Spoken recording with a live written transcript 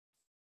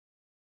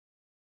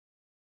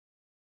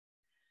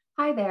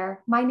Hi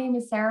there, my name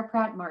is Sarah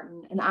Pratt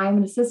Martin, and I'm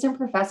an assistant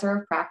professor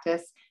of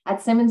practice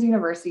at Simmons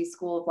University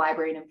School of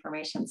Library and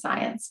Information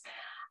Science.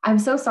 I'm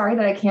so sorry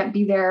that I can't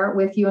be there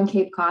with you in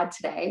Cape Cod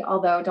today,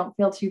 although don't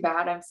feel too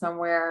bad. I'm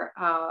somewhere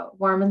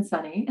warm and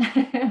sunny.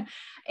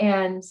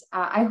 and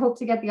I hope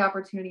to get the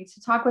opportunity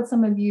to talk with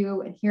some of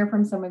you and hear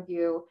from some of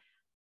you,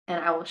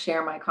 and I will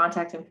share my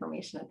contact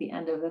information at the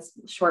end of this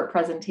short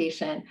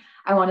presentation.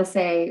 I want to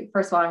say,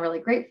 first of all, I'm really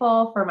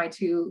grateful for my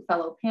two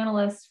fellow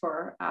panelists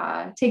for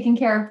taking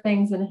care of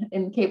things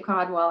in Cape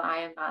Cod while I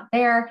am not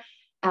there,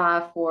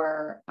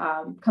 for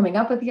coming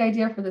up with the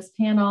idea for this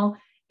panel,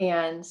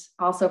 and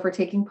also for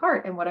taking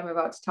part in what I'm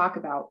about to talk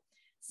about.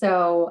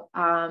 So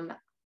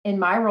in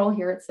my role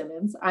here at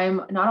Simmons,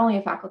 I'm not only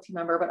a faculty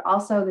member, but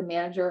also the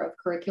manager of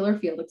curricular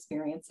field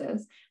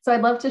experiences. So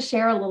I'd love to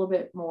share a little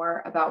bit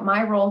more about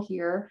my role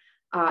here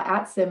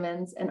at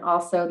Simmons, and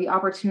also the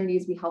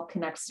opportunities we help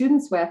connect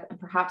students with, and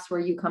perhaps where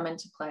you come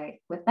into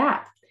play with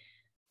that.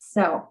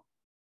 So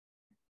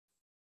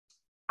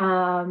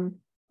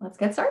let's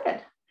get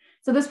started.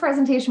 So this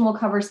presentation will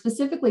cover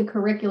specifically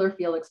curricular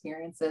field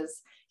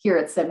experiences here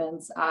at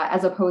Simmons,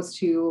 as opposed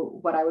to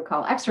what I would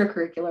call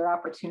extracurricular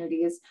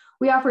opportunities.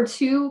 We offer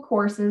two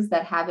courses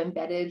that have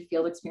embedded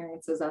field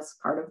experiences as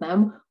part of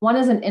them. One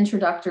is an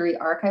introductory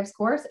archives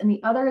course, and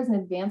the other is an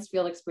advanced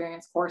field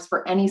experience course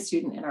for any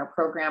student in our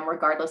program,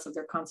 regardless of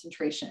their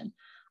concentration.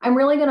 I'm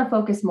really going to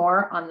focus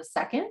more on the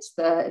second,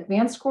 the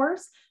advanced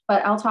course,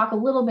 but I'll talk a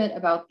little bit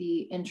about the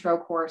intro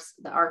course,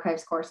 the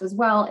archives course as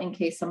well, in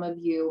case some of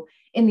you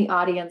in the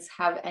audience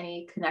have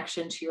any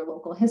connection to your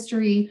local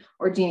history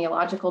or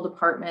genealogical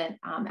department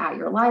at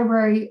your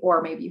library,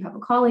 or maybe you have a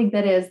colleague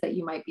that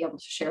you might be able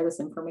to share this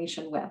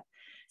information with.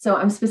 So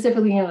I'm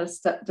specifically going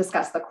to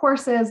discuss the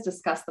courses,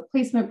 discuss the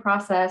placement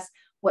process,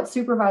 what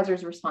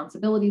supervisors'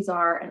 responsibilities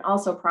are, and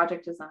also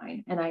project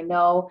design. And I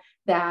know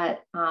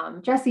that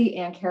Jessie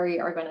and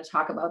Kerri are going to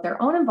talk about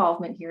their own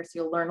involvement here, so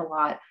you'll learn a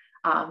lot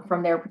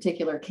from their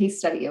particular case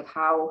study of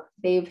how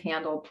they've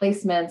handled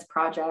placements,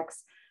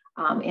 projects,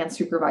 and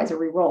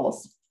supervisory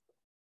roles.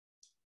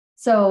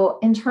 So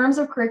in terms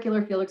of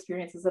curricular field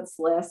experiences at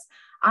SLIS,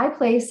 I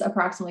place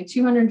approximately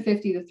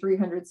 250 to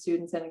 300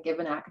 students in a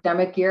given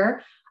academic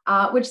year,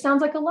 which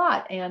sounds like a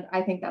lot, and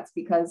I think that's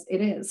because it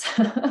is.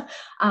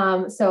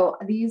 So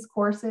these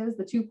courses,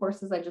 the two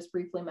courses I just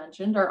briefly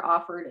mentioned, are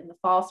offered in the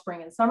fall,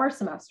 spring, and summer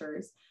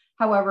semesters.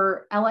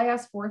 However,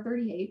 LIS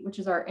 438, which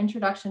is our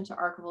Introduction to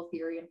Archival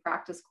Theory and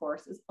Practice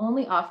course, is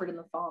only offered in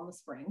the fall and the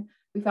spring.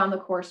 We found the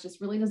course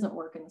just really doesn't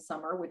work in the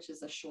summer, which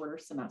is a shorter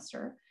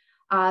semester.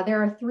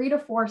 There are 3 to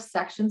 4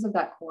 sections of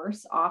that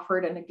course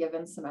offered in a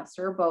given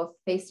semester, both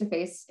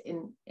face-to-face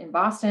in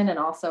Boston and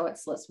also at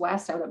SLIS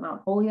West out at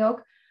Mount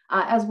Holyoke,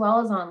 as well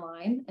as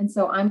online. And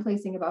so I'm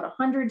placing about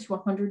 100 to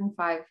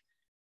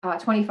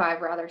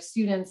 125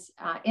 students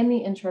in the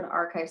Intro to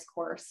Archives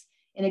course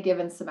in a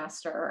given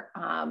semester.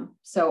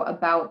 So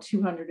about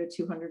 200 to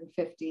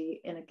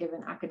 250 in a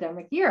given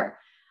academic year.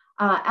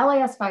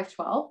 LIS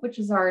 512, which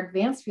is our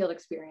advanced field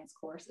experience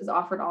course, is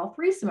offered all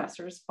 3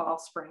 semesters, fall,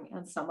 spring,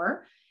 and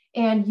summer,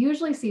 and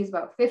usually sees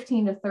about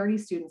 15 to 30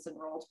 students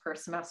enrolled per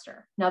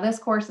semester. Now, this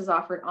course is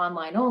offered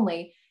online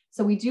only,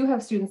 so we do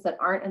have students that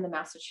aren't in the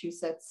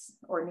Massachusetts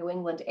or New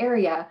England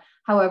area.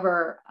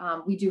 However,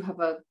 we do have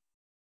a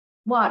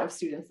lot of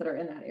students that are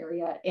in that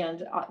area,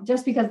 and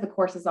just because the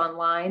course is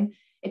online,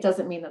 it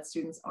doesn't mean that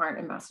students aren't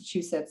in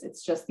Massachusetts.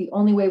 It's just the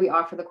only way we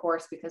offer the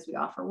course, because we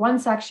offer one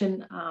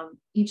section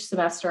each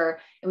semester,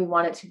 and we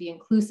want it to be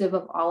inclusive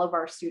of all of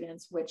our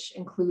students, which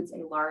includes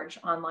a large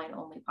online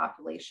only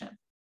population.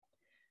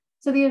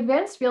 So the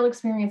advanced field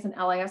experience in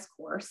LIS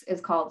course is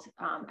called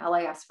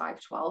LIS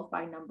 512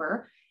 by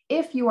number.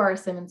 If you are a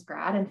Simmons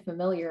grad and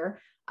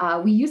familiar,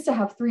 we used to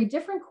have 3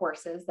 different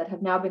courses that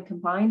have now been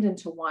combined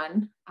into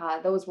one.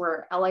 Those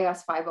were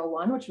LIS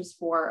 501, which was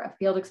for a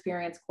field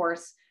experience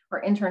course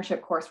or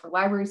internship course for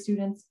library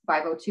students,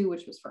 502,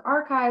 which was for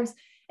archives,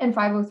 and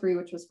 503,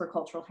 which was for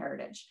cultural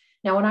heritage.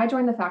 Now, when I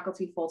joined the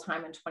faculty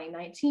full-time in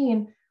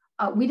 2019,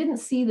 we didn't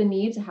see the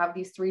need to have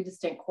these 3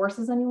 distinct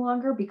courses any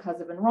longer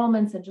because of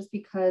enrollments, and just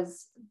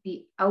because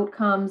the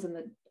outcomes and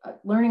the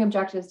learning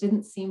objectives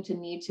didn't seem to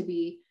need to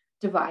be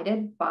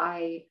divided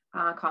by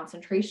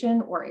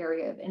concentration or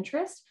area of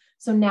interest.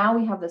 So now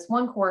we have this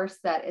one course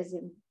that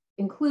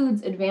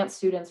includes advanced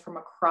students from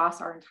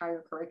across our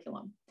entire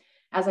curriculum.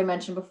 As I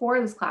mentioned before,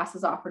 this class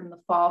is offered in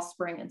the fall,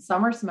 spring, and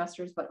summer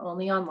semesters, but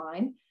only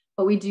online.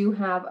 But we do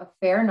have a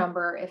fair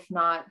number, if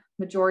not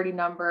majority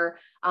number,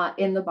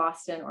 in the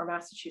Boston or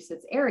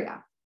Massachusetts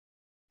area.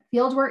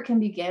 Fieldwork can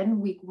begin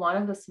week 1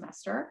 of the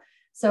semester.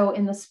 So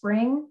in the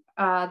spring,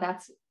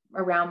 that's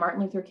around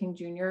Martin Luther King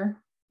Jr.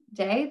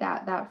 Day,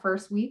 that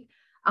first week.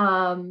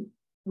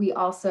 We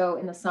also,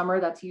 in the summer,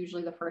 that's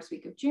usually the first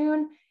week of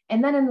June.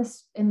 And then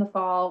in the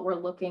fall, we're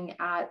looking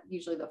at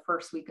usually the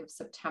first week of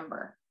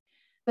September.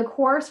 The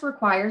course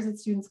requires that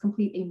students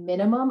complete a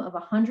minimum of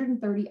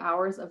 130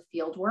 hours of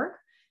field work.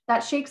 That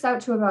shakes out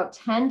to about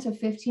 10 to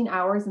 15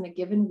 hours in a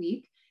given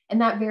week.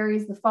 And that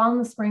varies. The fall and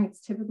the spring,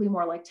 it's typically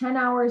more like 10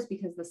 hours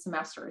because the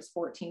semester is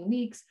 14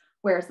 weeks,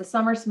 whereas the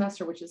summer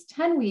semester, which is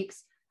 10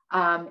 weeks,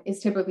 is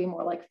typically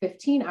more like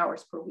 15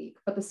 hours per week.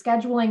 But the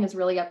scheduling is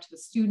really up to the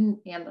student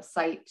and the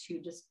site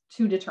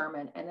to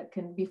determine, and it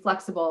can be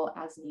flexible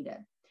as needed.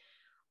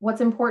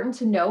 What's important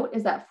to note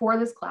is that for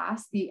this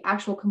class, the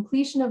actual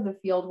completion of the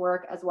field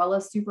work, as well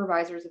as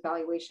supervisors'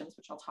 evaluations,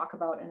 which I'll talk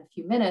about in a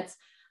few minutes,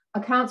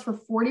 accounts for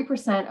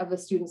 40% of the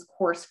student's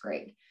course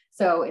grade.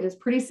 So it is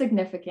pretty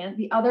significant.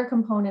 The other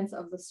components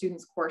of the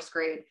student's course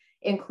grade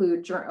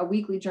include a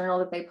weekly journal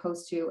that they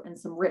post to and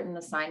some written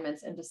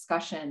assignments and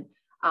discussion,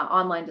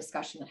 online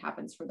discussion that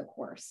happens for the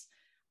course.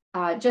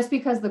 Just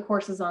because the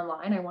course is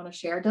online, I want to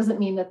share, doesn't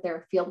mean that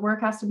their field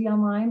work has to be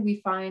online.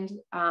 We find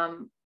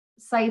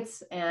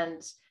sites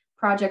and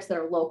projects that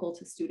are local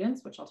to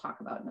students, which I'll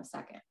talk about in a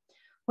second.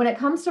 When it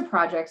comes to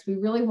projects, we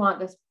really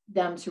want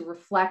them to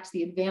reflect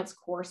the advanced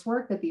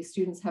coursework that these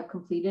students have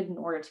completed in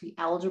order to be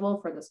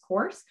eligible for this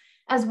course,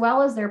 as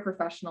well as their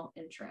professional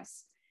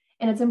interests.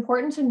 And it's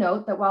important to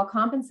note that while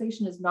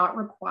compensation is not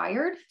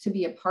required to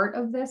be a part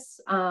of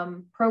this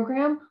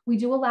program, we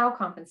do allow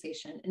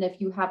compensation. And if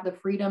you have the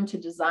freedom to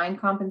design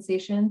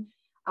compensation,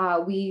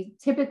 we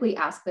typically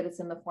ask that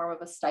it's in the form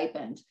of a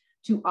stipend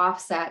to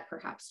offset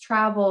perhaps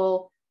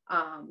travel,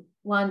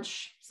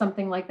 lunch,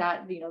 something like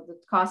that, you know, the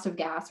cost of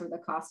gas or the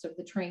cost of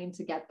the train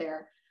to get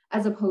there,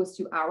 as opposed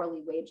to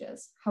hourly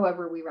wages.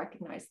 However, we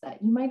recognize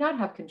that you might not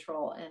have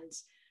control,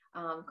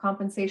 and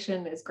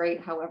compensation is great.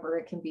 However,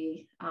 it can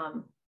be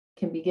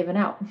given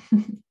out.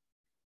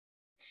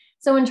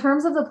 So in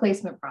terms of the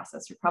placement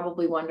process, you're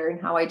probably wondering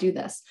how I do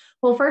this.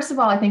 Well, first of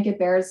all, I think it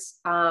bears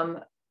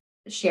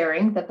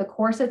sharing that the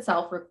course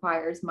itself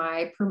requires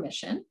my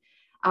permission.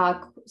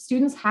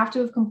 Students have to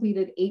have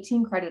completed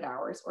 18 credit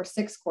hours or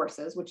 6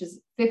 courses, which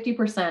is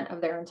 50% of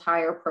their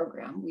entire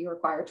program. We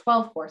require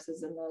 12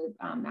 courses in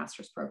the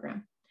master's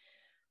program.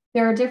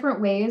 There are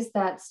different ways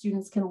that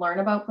students can learn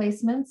about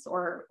placements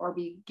or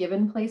be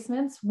given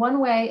placements. One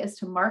way is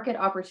to market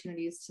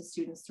opportunities to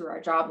students through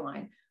our job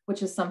line,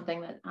 which is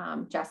something that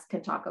Jess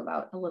can talk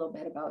about a little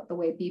bit about the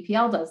way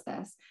BPL does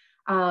this,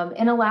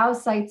 and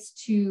allows sites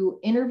to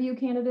interview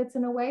candidates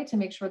in a way to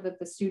make sure that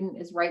the student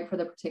is right for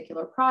the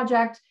particular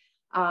project,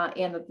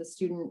 and that the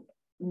student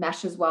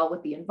meshes well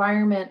with the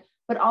environment,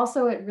 but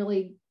also it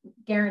really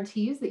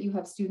guarantees that you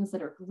have students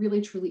that are really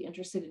truly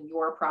interested in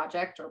your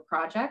project or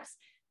projects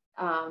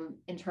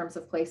in terms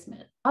of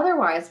placement.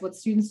 Otherwise, what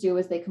students do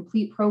is they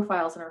complete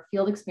profiles in our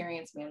field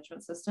experience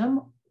management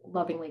system,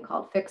 lovingly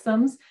called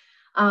FIXMs,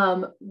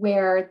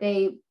 where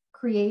they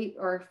create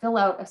or fill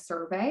out a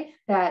survey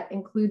that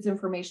includes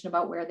information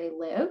about where they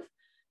live,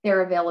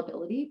 their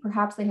availability.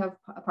 Perhaps they have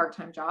a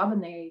part-time job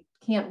and they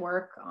can't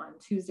work on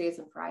Tuesdays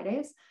and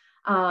Fridays.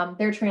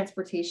 Their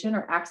transportation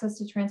or access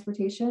to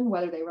transportation,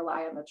 whether they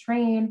rely on the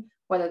train,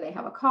 whether they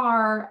have a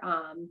car,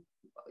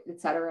 et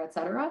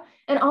cetera,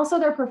 and also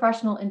their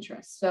professional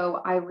interests.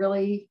 So I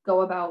really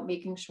go about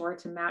making sure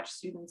to match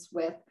students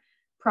with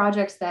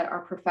projects that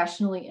are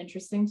professionally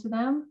interesting to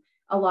them.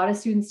 A lot of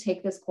students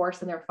take this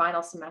course in their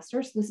final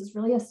semester. So this is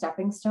really a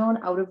stepping stone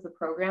out of the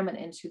program and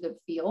into the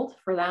field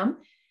for them.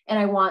 And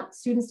I want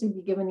students to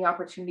be given the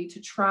opportunity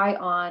to try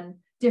on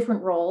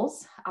different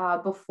roles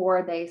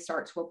before they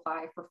start to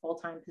apply for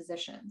full-time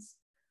positions.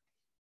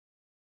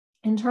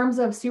 In terms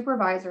of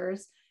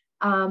supervisors,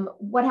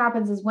 what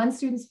happens is when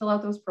students fill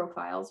out those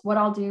profiles, what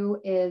I'll do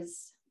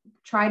is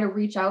try to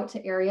reach out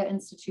to area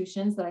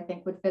institutions that I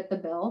think would fit the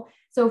bill.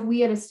 So if we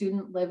had a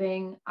student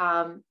living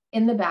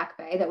in the Back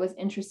Bay that was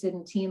interested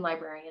in teen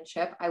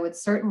librarianship, I would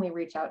certainly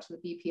reach out to the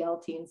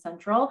BPL Teen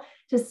Central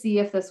to see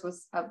if this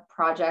was a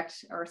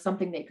project or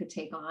something they could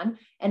take on.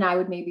 And I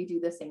would maybe do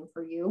the same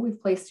for you.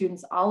 We've placed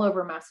students all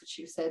over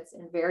Massachusetts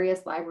in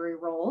various library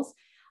roles.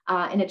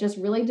 And it just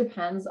really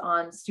depends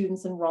on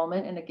students'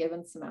 enrollment in a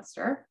given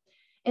semester.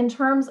 In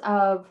terms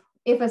of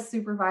if a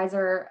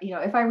supervisor, you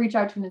know, if I reach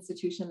out to an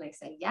institution, they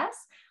say yes,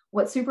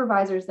 what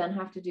supervisors then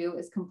have to do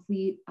is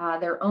complete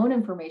their own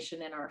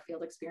information in our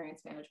field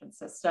experience management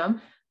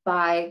system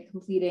by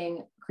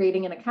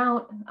creating an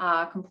account,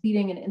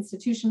 completing an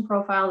institution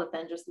profile that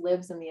then just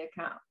lives in the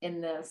account, in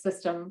the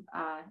system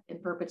in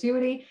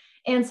perpetuity,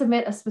 and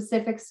submit a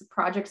specific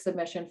project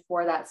submission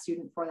for that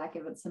student for that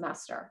given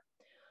semester.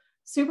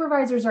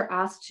 Supervisors are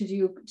asked to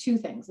do 2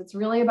 things. It's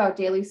really about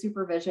daily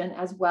supervision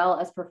as well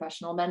as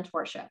professional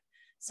mentorship.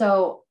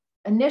 So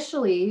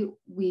initially,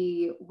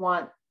 we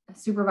want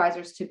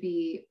supervisors to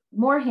be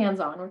more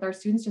hands-on with our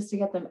students just to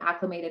get them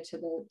acclimated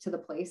to the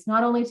place,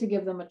 not only to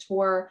give them a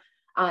tour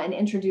and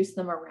introduce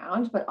them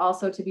around, but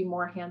also to be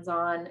more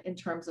hands-on in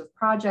terms of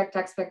project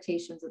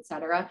expectations, et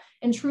cetera,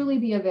 and truly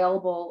be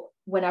available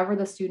whenever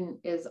the student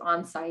is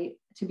on site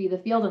to be the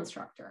field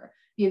instructor,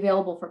 be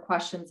available for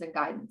questions and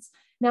guidance.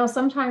 Now,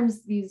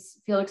 sometimes these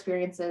field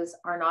experiences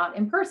are not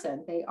in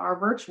person, they are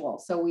virtual.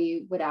 So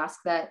we would ask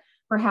that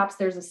perhaps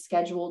there's a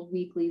scheduled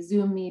weekly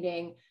Zoom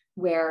meeting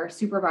where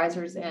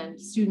supervisors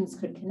and students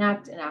could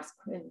connect and ask,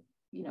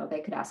 you know, they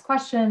could ask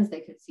questions,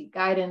 they could seek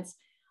guidance,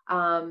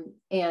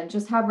 and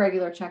just have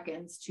regular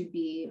check-ins to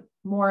be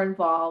more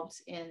involved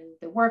in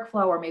the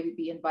workflow, or maybe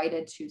be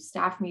invited to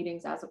staff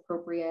meetings as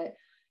appropriate,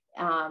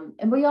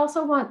 And we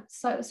also want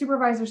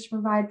supervisors to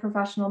provide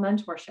professional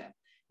mentorship.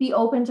 Be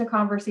open to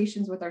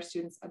conversations with our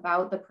students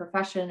about the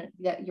profession,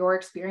 that your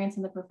experience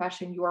in the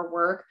profession, your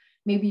work,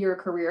 maybe your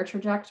career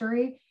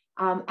trajectory,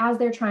 as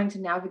they're trying to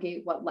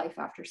navigate what life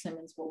after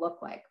Simmons will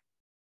look like.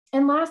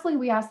 And lastly,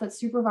 we ask that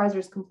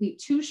supervisors complete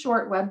 2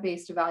 short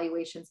web-based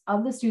evaluations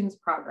of the student's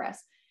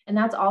progress, and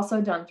that's also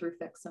done through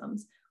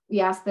Fixums. We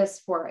ask this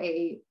for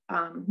a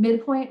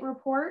midpoint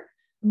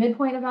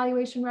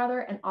evaluation rather,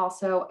 and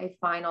also a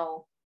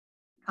final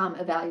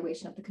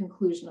evaluation at the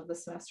conclusion of the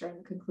semester and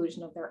the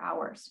conclusion of their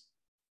hours.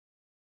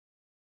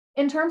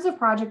 In terms of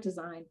project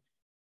design,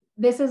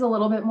 this is a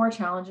little bit more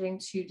challenging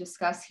to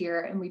discuss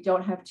here, and we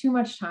don't have too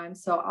much time,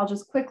 so I'll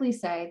just quickly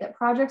say that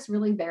projects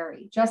really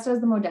vary, just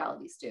as the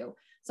modalities do.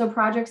 So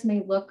projects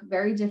may look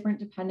very different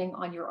depending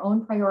on your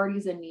own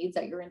priorities and needs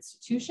at your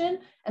institution,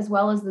 as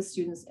well as the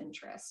student's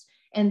interests.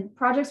 And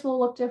projects will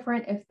look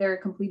different if they're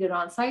completed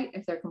on site,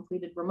 if they're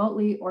completed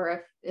remotely, or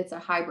if it's a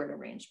hybrid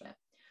arrangement.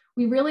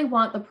 We really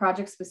want the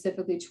project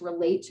specifically to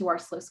relate to our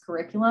SLIS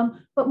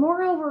curriculum, but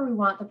moreover, we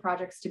want the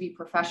projects to be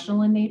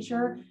professional in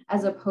nature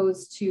as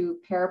opposed to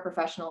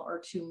paraprofessional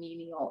or too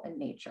menial in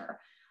nature.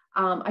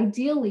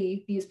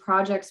 Ideally, these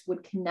projects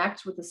would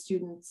connect with the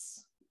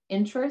students'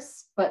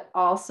 interests, but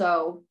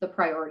also the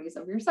priorities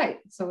of your site.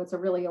 So it's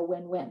really a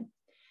win-win.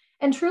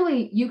 And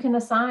truly, you can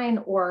assign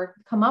or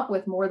come up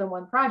with more than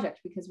one project,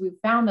 because we've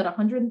found that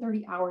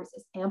 130 hours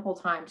is ample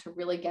time to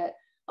really get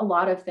a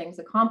lot of things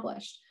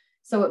accomplished.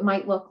 So it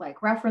might look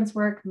like reference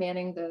work,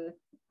 manning the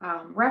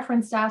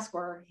reference desk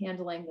or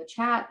handling the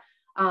chat.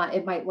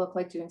 It might look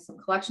like doing some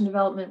collection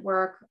development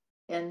work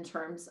in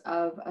terms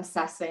of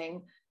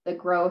assessing the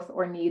growth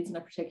or needs in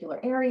a particular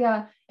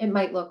area. It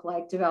might look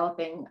like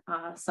developing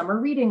a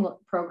summer reading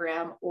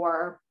program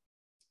or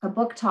a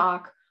book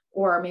talk,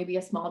 or maybe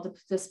a small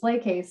display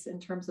case in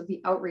terms of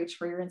the outreach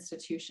for your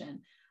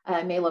institution.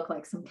 It may look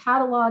like some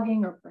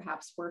cataloging or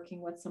perhaps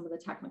working with some of the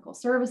technical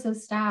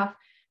services staff.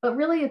 But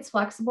really, it's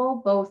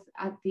flexible both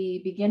at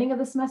the beginning of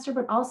the semester,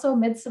 but also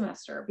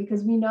mid-semester,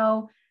 because we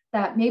know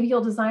that maybe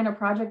you'll design a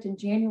project in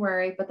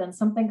January, but then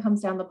something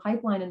comes down the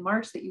pipeline in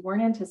March that you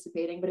weren't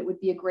anticipating, but it would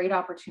be a great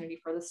opportunity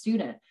for the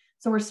student.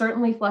 So we're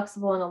certainly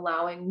flexible in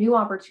allowing new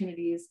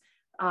opportunities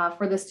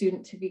for the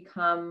student to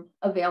become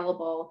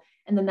available.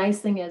 And the nice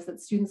thing is that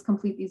students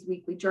complete these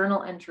weekly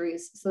journal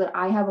entries so that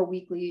I have a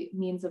weekly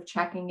means of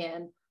checking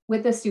in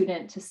with the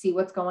student to see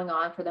what's going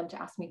on, for them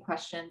to ask me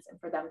questions and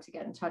for them to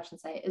get in touch and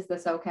say, is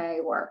this okay?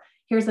 Or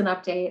here's an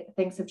update,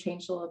 things have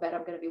changed a little bit,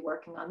 I'm going to be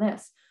working on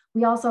this.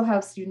 We also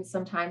have students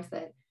sometimes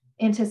that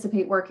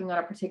anticipate working on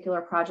a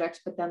particular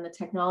project, but then the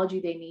technology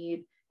they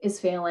need is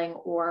failing,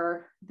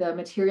 or the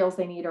materials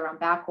they need are on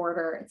back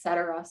order, et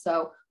cetera.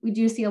 So we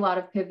do see a lot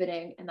of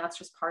pivoting, and that's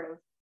just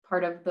part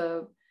of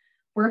the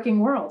working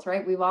world,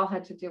 right? We've all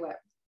had to do it.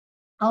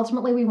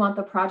 Ultimately, we want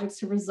the projects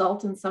to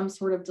result in some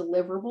sort of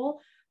deliverable,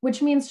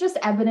 which means just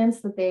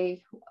evidence that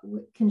they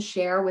can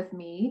share with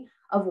me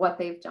of what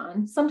they've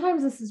done.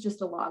 Sometimes this is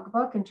just a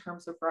logbook in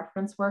terms of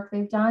reference work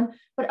they've done,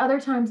 but other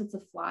times it's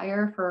a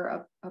flyer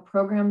for a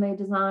program they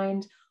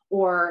designed,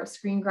 or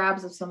screen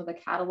grabs of some of the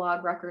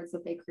catalog records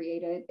that they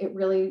created. It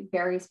really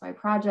varies by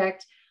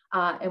project,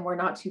 and we're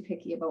not too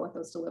picky about what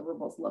those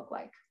deliverables look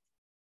like.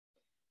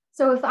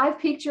 So if I've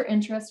piqued your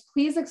interest,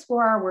 please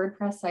explore our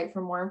WordPress site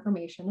for more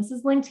information. This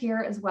is linked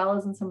here, as well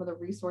as in some of the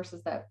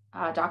resources that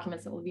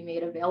documents that will be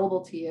made available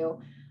to you.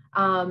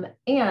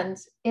 And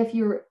if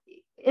you're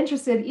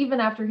interested, even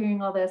after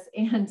hearing all this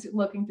and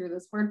looking through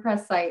this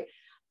WordPress site,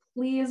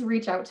 please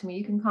reach out to me.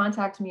 You can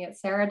contact me at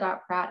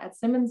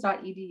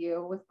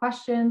sarah.pratt@simmons.edu with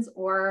questions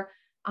or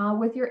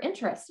with your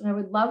interest. And I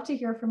would love to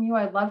hear from you.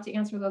 I'd love to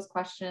answer those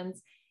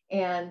questions.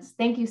 And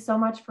thank you so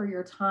much for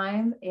your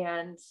time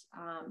and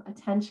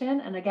attention.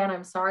 And again,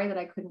 I'm sorry that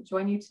I couldn't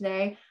join you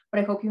today, but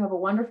I hope you have a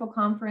wonderful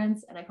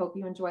conference, and I hope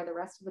you enjoy the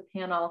rest of the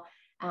panel.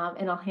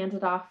 And I'll hand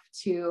it off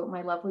to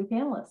my lovely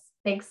panelists.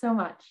 Thanks so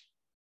much.